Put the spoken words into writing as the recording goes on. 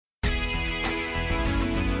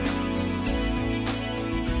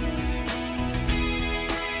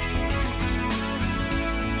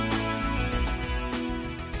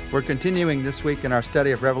We're continuing this week in our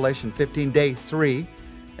study of Revelation 15, day 3,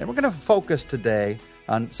 and we're going to focus today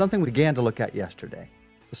on something we began to look at yesterday,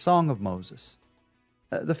 the Song of Moses.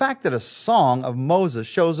 The fact that a song of Moses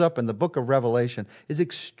shows up in the book of Revelation is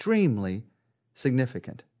extremely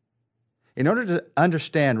significant. In order to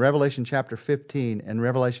understand Revelation chapter 15 and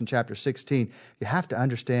Revelation chapter 16, you have to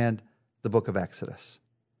understand the book of Exodus.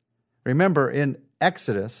 Remember, in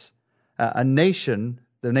Exodus, the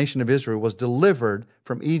nation of Israel was delivered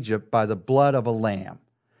from Egypt by the blood of a lamb.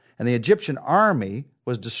 And the Egyptian army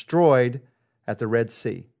was destroyed at the Red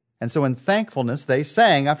Sea. And so in thankfulness, they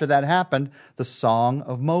sang, after that happened, the Song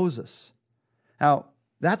of Moses. Now,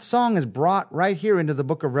 that song is brought right here into the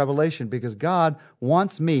book of Revelation because God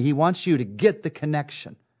wants me, He wants you to get the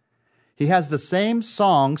connection. He has the same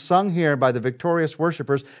song sung here by the victorious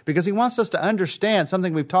worshipers because He wants us to understand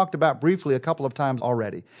something we've talked about briefly a couple of times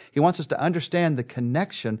already. He wants us to understand the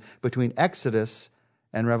connection between Exodus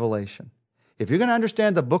and Revelation. If you're going to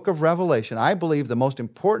understand the book of Revelation, I believe the most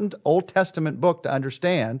important Old Testament book to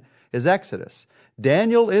understand is Exodus.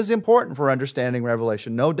 Daniel is important for understanding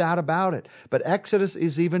Revelation, no doubt about it. But Exodus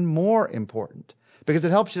is even more important because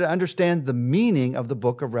it helps you to understand the meaning of the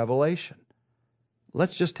book of Revelation.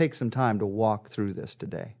 Let's just take some time to walk through this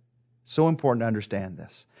today. So important to understand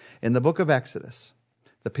this. In the book of Exodus,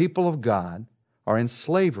 the people of God are in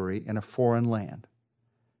slavery in a foreign land.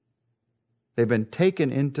 They've been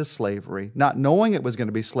taken into slavery, not knowing it was going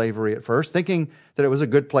to be slavery at first, thinking that it was a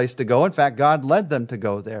good place to go. In fact, God led them to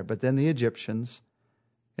go there. But then the Egyptians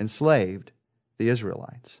enslaved the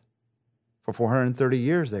Israelites. For 430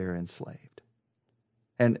 years they were enslaved.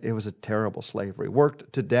 And it was a terrible slavery.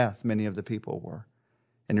 Worked to death, many of the people were.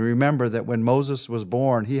 And you remember that when Moses was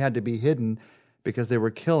born, he had to be hidden because they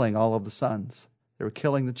were killing all of the sons. They were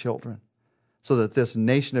killing the children so that this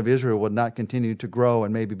nation of Israel would not continue to grow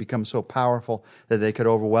and maybe become so powerful that they could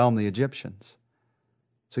overwhelm the Egyptians.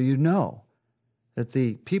 So you know that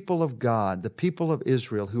the people of God, the people of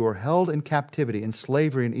Israel who are held in captivity, in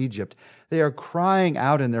slavery in Egypt, they are crying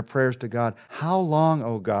out in their prayers to God, "How long,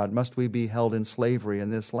 O God, must we be held in slavery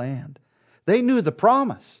in this land?" They knew the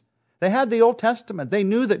promise. They had the Old Testament. They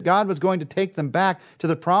knew that God was going to take them back to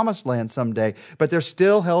the promised land someday, but they're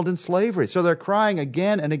still held in slavery. So they're crying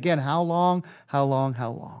again and again, "How long, how long,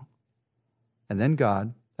 how long?" And then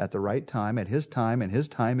God, at the right time, at His time, and His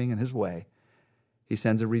timing and His way, He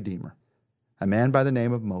sends a Redeemer, a man by the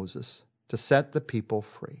name of Moses, to set the people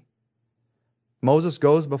free. Moses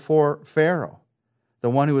goes before Pharaoh, the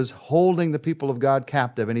one who is holding the people of God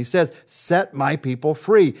captive, and he says, "Set my people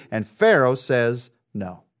free." And Pharaoh says,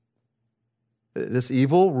 no. This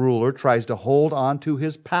evil ruler tries to hold on to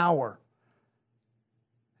his power.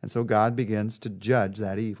 And so God begins to judge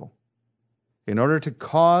that evil. In order to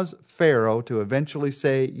cause Pharaoh to eventually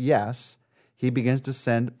say yes, he begins to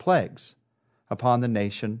send plagues upon the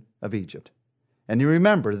nation of Egypt. And you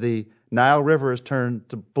remember, the Nile River is turned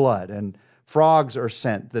to blood, and frogs are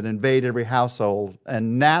sent that invade every household,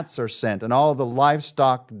 and gnats are sent, and all of the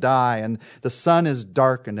livestock die, and the sun is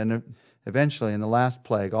darkened, and eventually, in the last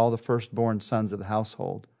plague, all the firstborn sons of the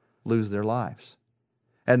household lose their lives.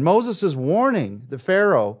 And Moses is warning the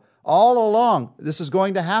Pharaoh all along, this is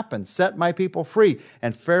going to happen. Set my people free.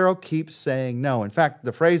 And Pharaoh keeps saying no. In fact,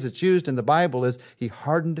 the phrase that's used in the Bible is, he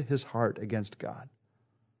hardened his heart against God.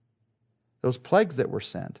 Those plagues that were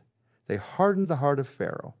sent, they hardened the heart of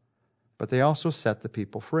Pharaoh, but they also set the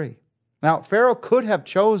people free. Now, Pharaoh could have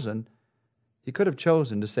chosen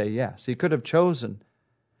to say yes. He could have chosen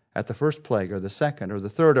at the first plague or the second or the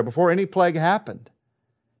third or before any plague happened.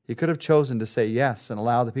 He could have chosen to say yes and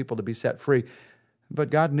allow the people to be set free. But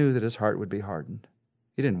God knew that his heart would be hardened.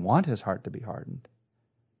 He didn't want his heart to be hardened.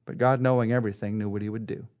 But God, knowing everything, knew what He would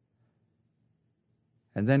do.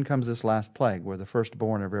 And then comes this last plague where the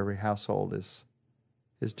firstborn of every household is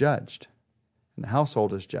judged. And the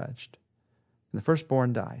household is judged. And the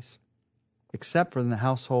firstborn dies. Except for in the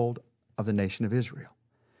household of the nation of Israel.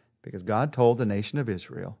 Because God told the nation of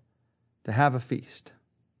Israel to have a feast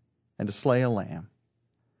and to slay a lamb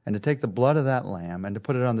and to take the blood of that lamb and to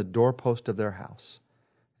put it on the doorpost of their house.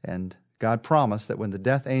 And God promised that when the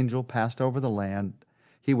death angel passed over the land,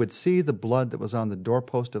 he would see the blood that was on the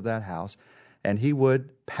doorpost of that house, and he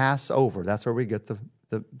would pass over. That's where we get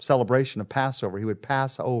the celebration of Passover. He would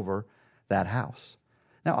pass over that house.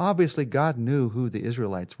 Now, obviously, God knew who the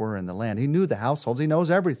Israelites were in the land. He knew the households. He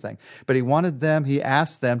knows everything. But he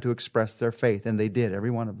asked them to express their faith, and they did,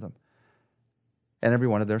 every one of them. And every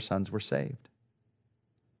one of their sons were saved.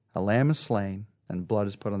 A lamb is slain, and blood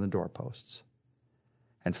is put on the doorposts.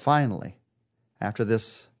 And finally, after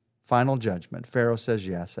this final judgment, Pharaoh says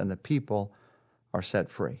yes, and the people are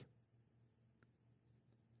set free.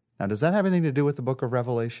 Now, does that have anything to do with the book of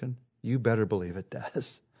Revelation? You better believe it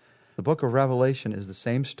does. The book of Revelation is the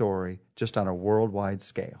same story, just on a worldwide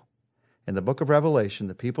scale. In the book of Revelation,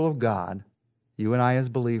 the people of God, you and I as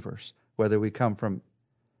believers, whether we come from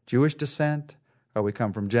Jewish descent or we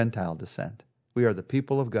come from Gentile descent, we are the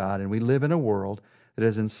people of God, and we live in a world that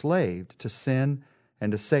is enslaved to sin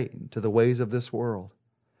and to Satan, to the ways of this world.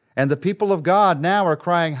 And the people of God now are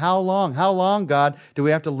crying, how long? How long, God, do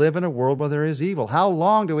we have to live in a world where there is evil? How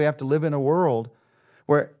long do we have to live in a world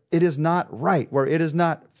where it is not right, where it is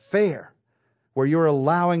not fair, where you're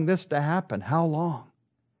allowing this to happen? How long?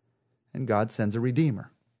 And God sends a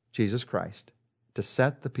Redeemer, Jesus Christ, to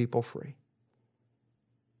set the people free.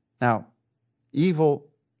 Now, evil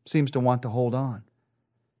seems to want to hold on,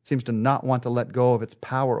 seems to not want to let go of its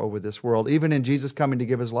power over this world, even in Jesus coming to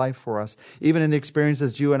give his life for us, even in the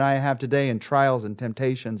experiences you and I have today in trials and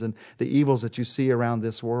temptations and the evils that you see around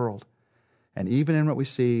this world, and even in what we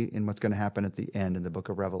see in what's going to happen at the end in the book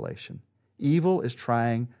of Revelation. Evil is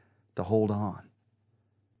trying to hold on.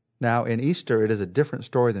 Now, in Easter, it is a different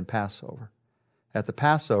story than Passover. At the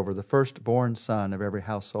Passover, the firstborn son of every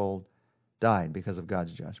household died because of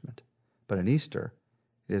God's judgment. But in Easter,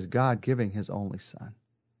 it is God giving his only son.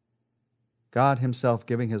 God himself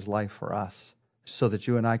giving his life for us so that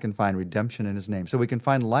you and I can find redemption in his name, so we can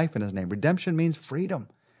find life in his name. Redemption means freedom.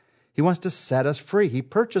 He wants to set us free. He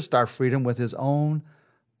purchased our freedom with his own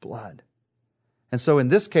blood. And so in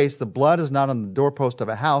this case, the blood is not on the doorpost of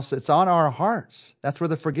a house, it's on our hearts. That's where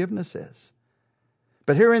the forgiveness is.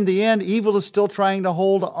 But here in the end, evil is still trying to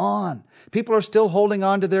hold on. People are still holding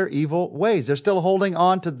on to their evil ways. They're still holding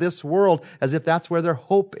on to this world as if that's where their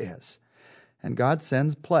hope is. And God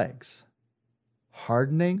sends plagues,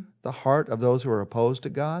 hardening the heart of those who are opposed to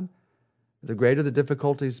God. The greater the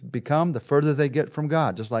difficulties become, the further they get from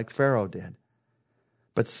God, just like Pharaoh did.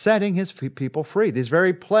 But setting his people free. These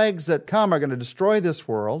very plagues that come are going to destroy this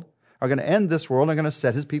world, are going to end this world, and are going to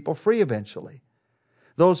set his people free eventually.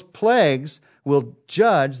 Those plagues will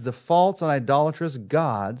judge the false and idolatrous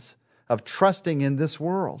gods of trusting in this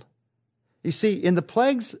world. You see, in the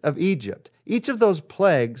plagues of Egypt, each of those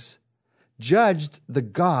plagues judged the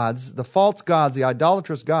gods, the false gods, the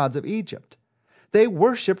idolatrous gods of Egypt. They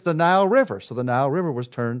worshiped the Nile River, so the Nile River was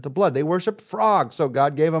turned to blood. They worshiped frogs, so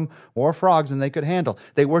God gave them more frogs than they could handle.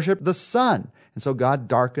 They worshiped the sun, and so God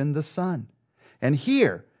darkened the sun. And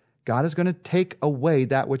here, God is going to take away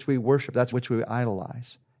that which we worship, that which we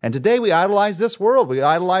idolize. And today we idolize this world. We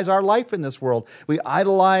idolize our life in this world. We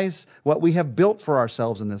idolize what we have built for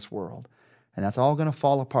ourselves in this world. And that's all going to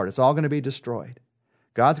fall apart. It's all going to be destroyed.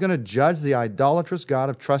 God's going to judge the idolatrous God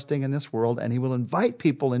of trusting in this world, and he will invite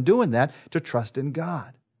people in doing that to trust in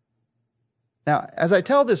God. Now, as I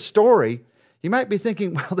tell this story, you might be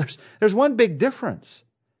thinking, well, there's one big difference.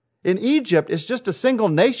 In Egypt, it's just a single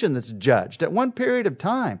nation that's judged at one period of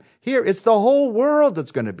time. Here, it's the whole world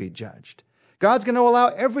that's going to be judged. God's going to allow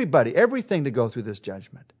everybody, everything to go through this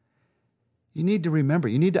judgment. You need to remember,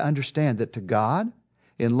 you need to understand that to God,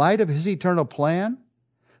 in light of his eternal plan,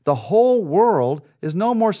 the whole world is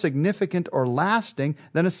no more significant or lasting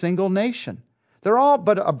than a single nation. They're all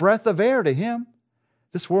but a breath of air to him.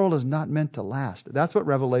 This world is not meant to last. That's what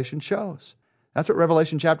Revelation shows. That's what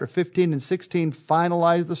Revelation chapter 15 and 16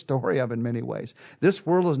 finalize the story of in many ways. This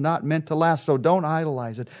world is not meant to last, so don't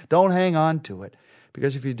idolize it. Don't hang on to it.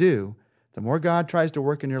 Because if you do, the more God tries to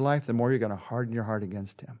work in your life, the more you're going to harden your heart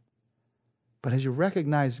against him. But as you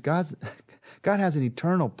recognize God has an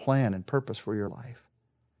eternal plan and purpose for your life,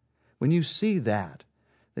 when you see that,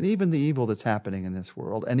 then even the evil that's happening in this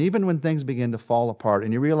world, and even when things begin to fall apart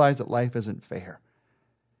and you realize that life isn't fair,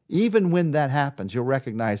 even when that happens, you'll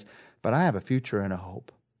recognize, but I have a future and a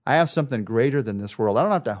hope. I have something greater than this world. I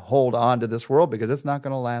don't have to hold on to this world because it's not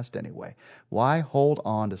going to last anyway. Why hold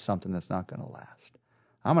on to something that's not going to last?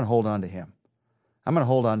 I'm going to hold on to him. I'm going to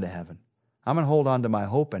hold on to heaven. I'm going to hold on to my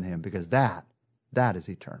hope in him because that is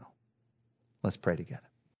eternal. Let's pray together.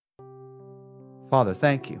 Father,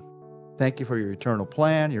 thank you. Thank you for your eternal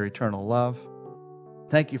plan, your eternal love.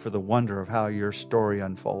 Thank you for the wonder of how your story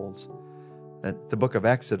unfolds. That the book of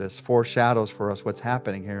Exodus foreshadows for us what's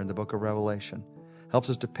happening here in the book of Revelation.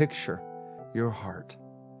 Helps us to picture your heart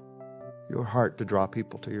to draw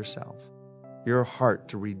people to yourself, your heart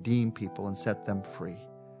to redeem people and set them free.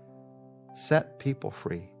 Set people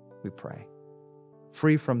free, we pray.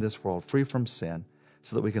 Free from this world, free from sin,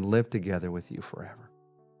 so that we can live together with you forever.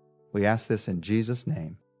 We ask this in Jesus'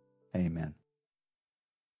 name. Amen.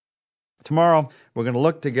 Tomorrow, we're going to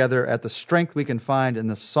look together at the strength we can find in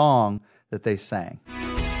the song that they sang.